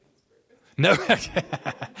 No.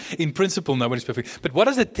 In principle, nobody's perfect. But what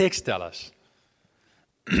does the text tell us?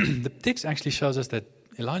 The text actually shows us that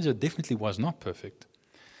Elijah definitely was not perfect.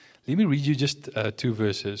 Let me read you just 2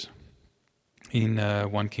 verses in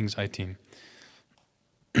 1 Kings 18.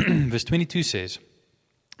 Verse 22 says,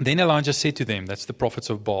 Then Elijah said to them, that's the prophets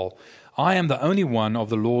of Baal, I am the only one of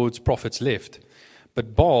the Lord's prophets left,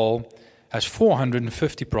 but Baal has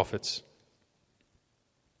 450 prophets.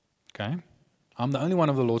 Okay? I'm the only one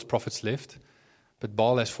of the Lord's prophets left, but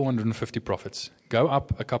Baal has 450 prophets. Go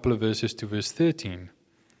up a couple of verses to verse 13,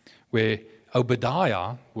 where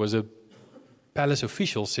Obadiah was a palace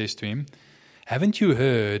official, says to him, haven't you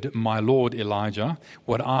heard, my lord Elijah,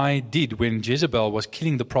 what I did when Jezebel was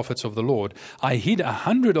killing the prophets of the Lord? I hid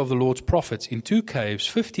 100 of the Lord's prophets in 2 caves,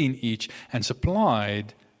 15 each, and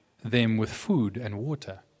supplied them with food and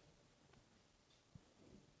water.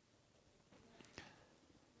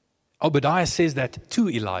 Obadiah says that to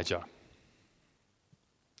Elijah.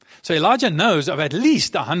 So Elijah knows of at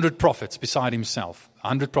least 100 prophets beside himself,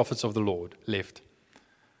 100 prophets of the Lord left.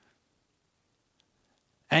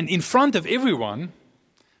 And in front of everyone,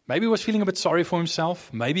 maybe he was feeling a bit sorry for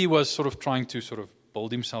himself. Maybe he was sort of trying to sort of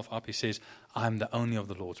build himself up. He says, I'm the only of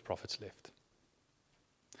the Lord's prophets left.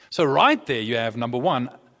 So right there you have, number one,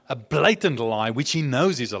 a blatant lie, which he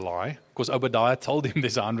knows is a lie, because Obadiah told him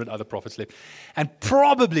there's 100 other prophets left. And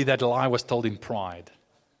probably that lie was told in pride.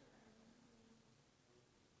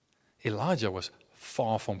 Elijah was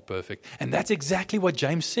far from perfect. And that's exactly what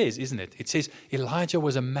James says, isn't it? It says Elijah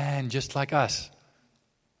was a man just like us.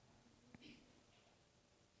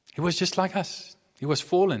 He was just like us. He was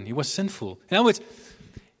fallen. He was sinful. In other words,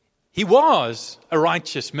 he was a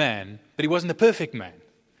righteous man, but he wasn't a perfect man.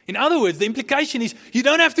 In other words, the implication is you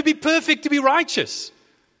don't have to be perfect to be righteous.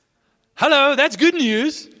 Hello, that's good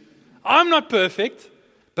news. I'm not perfect,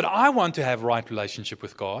 but I want to have right relationship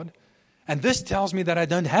with God. And this tells me that I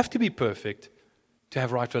don't have to be perfect to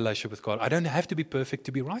have right relationship with God. I don't have to be perfect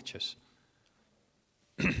to be righteous.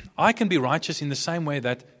 I can be righteous in the same way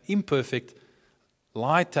that imperfect,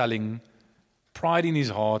 lie-telling, pride in his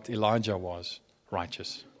heart, Elijah was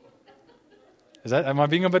righteous. Am I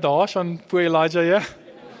being a bit harsh on poor Elijah here?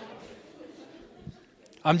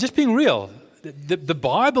 I'm just being real. The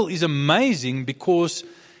Bible is amazing because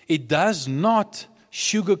it does not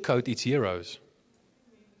sugarcoat its heroes.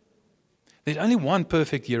 There's only one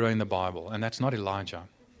perfect hero in the Bible, and that's not Elijah.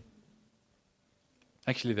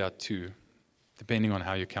 Actually, there are two, depending on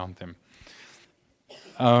how you count them.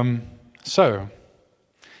 So,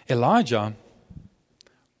 Elijah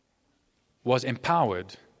was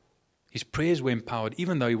empowered. His prayers were empowered,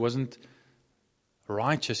 even though he wasn't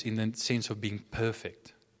righteous in the sense of being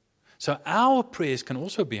perfect. So our prayers can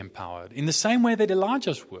also be empowered in the same way that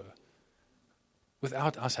Elijah's were,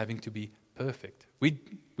 without us having to be perfect.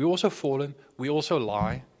 We're also fallen. We also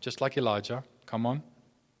lie, just like Elijah. Come on,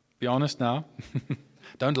 be honest now.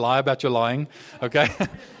 Don't lie about your lying, okay?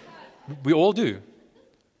 We all do.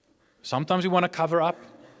 Sometimes we want to cover up.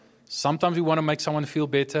 Sometimes we want to make someone feel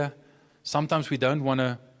better. Sometimes we don't want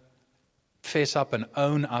to fess up and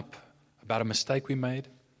own up about a mistake we made.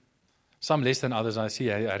 Some less than others. I see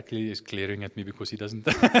Hercules is glaring at me because he doesn't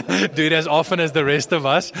do it as often as the rest of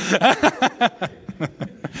us.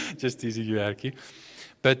 Just teasing you, Herky.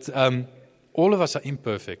 But all of us are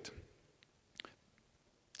imperfect.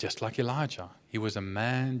 Just like Elijah. He was a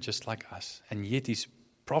man just like us. And yet his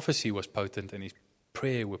prophecy was potent and his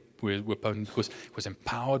prayer were potent because he was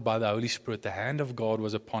empowered by the Holy Spirit. The hand of God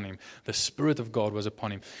was upon him. The Spirit of God was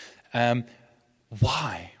upon him.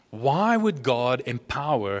 Why? Why would God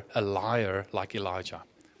empower a liar like Elijah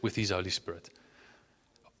with his Holy Spirit?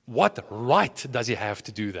 What right does he have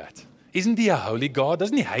to do that? Isn't he a holy God?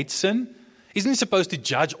 Doesn't he hate sin? Isn't he supposed to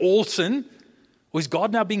judge all sin? Or is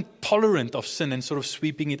God now being tolerant of sin and sort of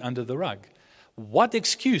sweeping it under the rug? What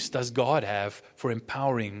excuse does God have for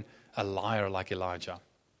empowering a liar like Elijah?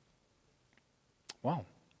 Well,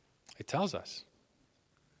 it tells us.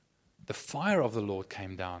 The fire of the Lord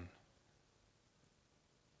came down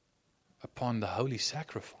upon the holy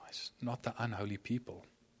sacrifice, not the unholy people,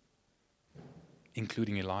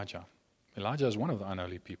 including Elijah. Elijah is one of the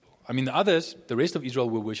unholy people. I mean, the others, the rest of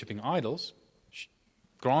Israel were worshipping idols.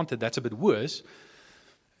 Granted, that's a bit worse.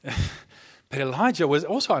 But Elijah was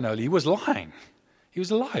also unholy. He was lying. He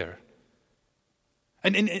was a liar.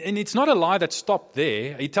 And it's not a lie that stopped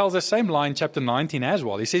there. He tells the same lie in chapter 19 as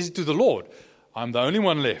well. He says to the Lord, I'm the only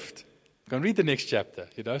one left. Go and read the next chapter.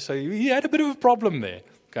 So he had a bit of a problem there.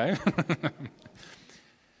 Okay.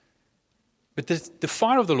 But the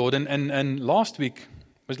fire of the Lord, and last week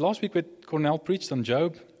when Cornell preached on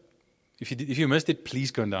Job. If you missed it,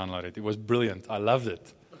 please go and download it. It was brilliant. I loved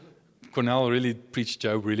it. Cornell really preached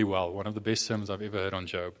Job really well. One of the best sermons I've ever heard on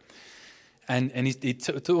Job. And he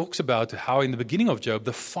talks about how in the beginning of Job,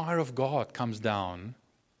 the fire of God comes down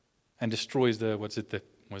and destroys the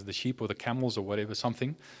sheep or the camels or whatever,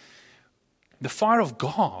 something. The fire of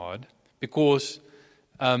God, because,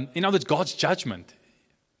 in other words, God's judgment.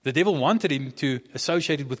 The devil wanted him to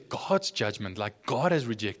associate it with God's judgment, like God has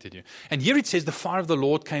rejected you. And here it says the fire of the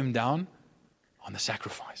Lord came down on the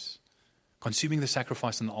sacrifice. consuming the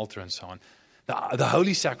sacrifice on the altar and so on. The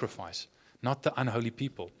holy sacrifice, not the unholy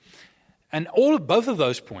people. And both of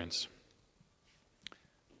those points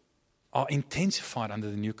are intensified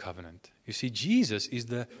under the new covenant. You see, Jesus is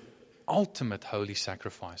the ultimate holy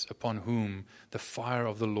sacrifice upon whom the fire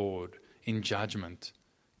of the Lord in judgment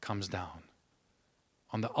comes down.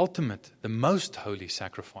 On the ultimate, the most holy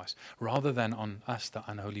sacrifice, rather than on us, the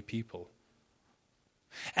unholy people.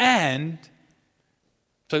 And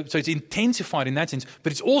so it's intensified in that sense,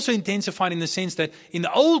 but it's also intensified in the sense that in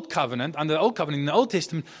the Old Covenant, under the Old Covenant, in the Old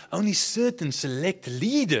Testament, only certain select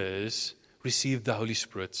leaders received the Holy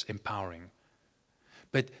Spirit's empowering.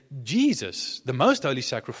 But Jesus, the most holy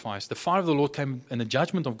sacrifice, the fire of the Lord came and the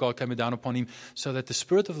judgment of God came down upon him so that the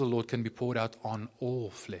Spirit of the Lord can be poured out on all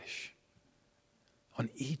flesh, on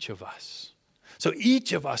each of us. So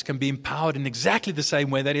each of us can be empowered in exactly the same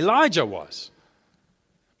way that Elijah was.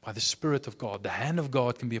 By the Spirit of God, the hand of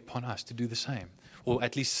God can be upon us to do the same. Or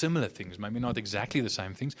at least similar things, maybe not exactly the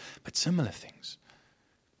same things, but similar things.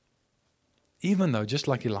 Even though, just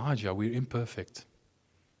like Elijah, we're imperfect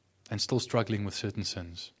and still struggling with certain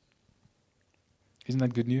sins. Isn't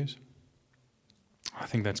that good news? I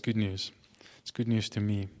think that's good news. It's good news to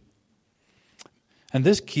me. And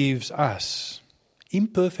this gives us,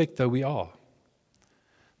 imperfect though we are,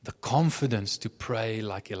 the confidence to pray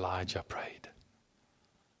like Elijah prayed.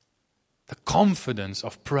 The confidence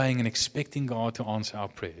of praying and expecting God to answer our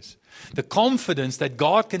prayers. The confidence that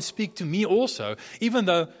God can speak to me also, even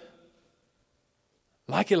though,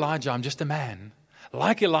 like Elijah, I'm just a man.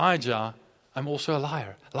 Like Elijah, I'm also a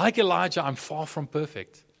liar. Like Elijah, I'm far from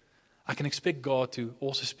perfect. I can expect God to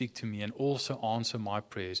also speak to me and also answer my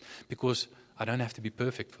prayers because I don't have to be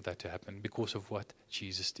perfect for that to happen because of what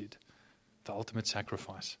Jesus did, the ultimate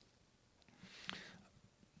sacrifice.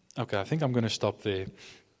 Okay, I think I'm going to stop there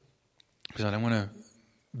because I don't want to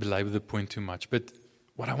belabor the point too much. But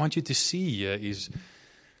what I want you to see here is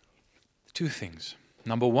two things.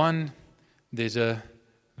 Number one, there's a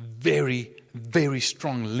very, very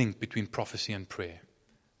strong link between prophecy and prayer.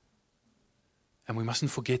 And we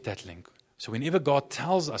mustn't forget that link. So whenever God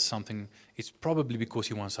tells us something, it's probably because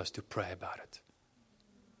He wants us to pray about it.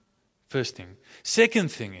 First thing.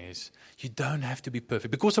 Second thing is, you don't have to be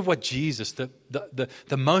perfect. Because of what Jesus,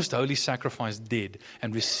 the most holy sacrifice, did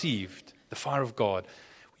and received, the fire of God,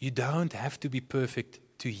 you don't have to be perfect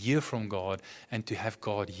to hear from God and to have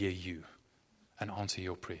God hear you and answer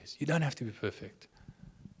your prayers. You don't have to be perfect.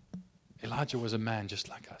 Elijah was a man just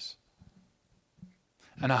like us.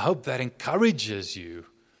 And I hope that encourages you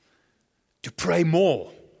to pray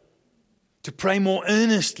more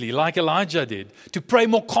earnestly like Elijah did, to pray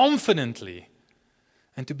more confidently,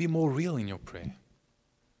 and to be more real in your prayer.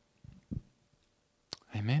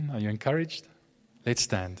 Amen. Are you encouraged? Let's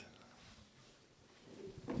stand.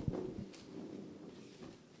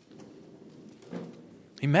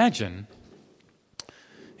 Imagine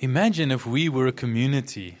if we were a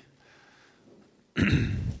community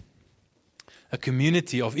a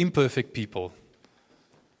community of imperfect people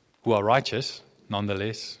who are righteous,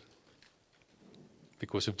 nonetheless,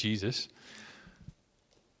 because of Jesus,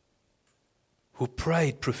 who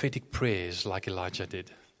prayed prophetic prayers like Elijah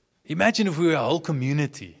did. Imagine if we were a whole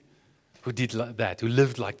community who did that, who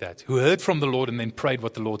lived like that, who heard from the Lord and then prayed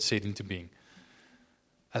what the Lord said into being.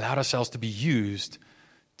 Allowed ourselves to be used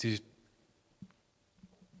to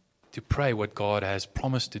pray what God has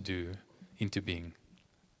promised to do into being.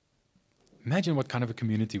 Imagine what kind of a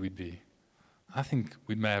community we'd be. I think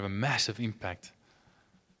we may have a massive impact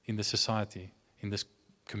in the society, in this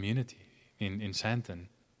community, in Sandton,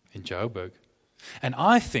 in Joburg. And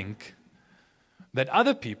I think that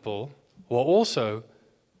other people who are also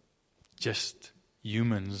just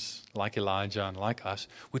humans like Elijah and like us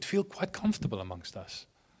would feel quite comfortable amongst us.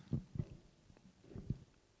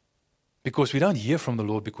 Because we don't hear from the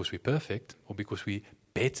Lord because we're perfect or because we're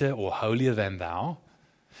better or holier than thou.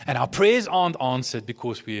 And our prayers aren't answered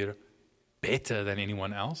because we're better than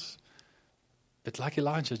anyone else. But like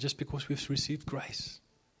Elijah, just because we've received grace.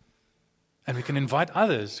 And we can invite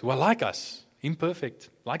others who are like us, imperfect,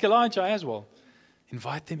 like Elijah as well.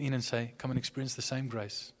 Invite them in and say, come and experience the same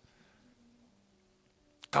grace.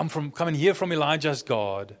 Come and hear from Elijah's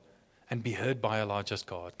God and be heard by Elijah's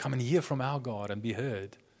God. Come and hear from our God and be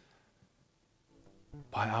heard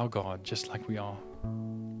by our God, just like we are.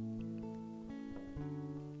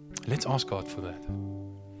 Let's ask God for that.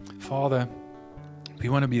 Father, we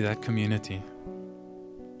want to be that community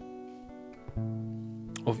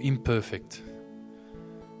of imperfect,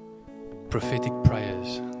 prophetic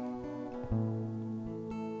prayers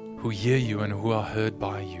who hear you and who are heard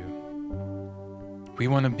by you. We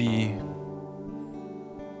want to be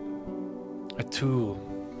a tool,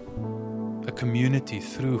 a community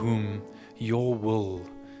through whom your will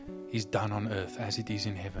is done on earth as it is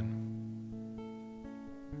in heaven.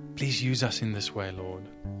 Please use us in this way, Lord.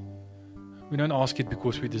 We don't ask it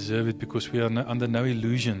because we deserve it, because we are under no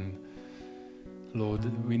illusion, Lord.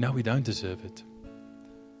 We know we don't deserve it.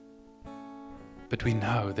 But we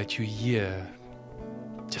know that you hear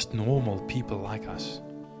just normal people like us.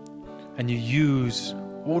 And you use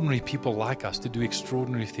ordinary people like us to do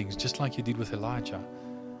extraordinary things, just like you did with Elijah.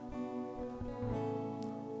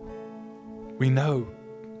 We know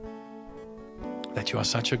that you are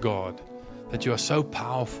such a God, that you are so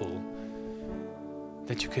powerful,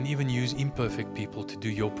 that you can even use imperfect people to do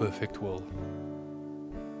your perfect will.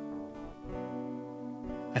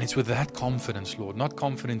 And it's with that confidence, Lord, not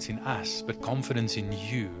confidence in us, but confidence in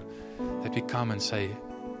you, that we come and say,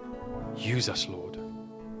 use us, Lord.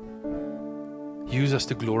 Use us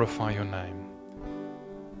to glorify your name.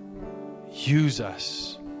 Use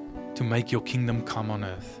us to make your kingdom come on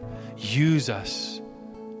earth. Use us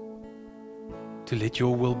to let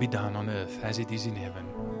your will be done on earth as it is in heaven.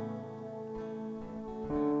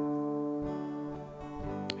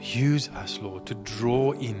 Use us, Lord, to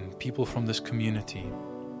draw in people from this community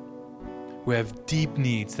who have deep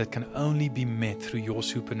needs that can only be met through your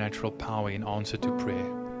supernatural power in answer to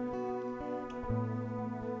prayer.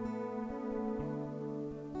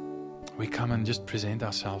 We come and just present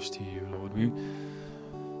ourselves to you, Lord.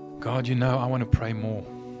 God, you know I want to pray more.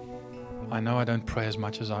 I know I don't pray as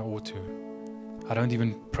much as I ought to. I don't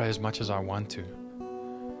even pray as much as I want to.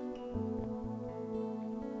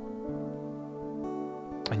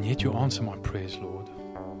 And yet you answer my prayers, Lord.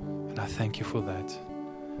 And I thank you for that.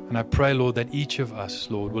 And I pray, Lord, that each of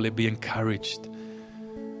us, Lord, will be encouraged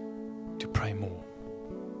to pray more.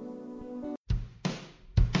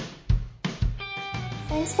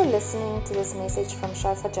 Thanks for listening to this message from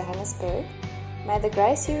Shofar Johannesburg. May the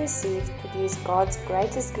grace you received produce God's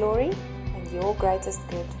greatest glory and your greatest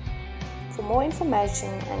good. For more information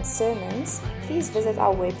and sermons, please visit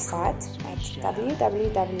our website at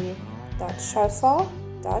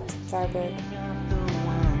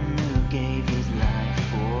www.shofar.joburg.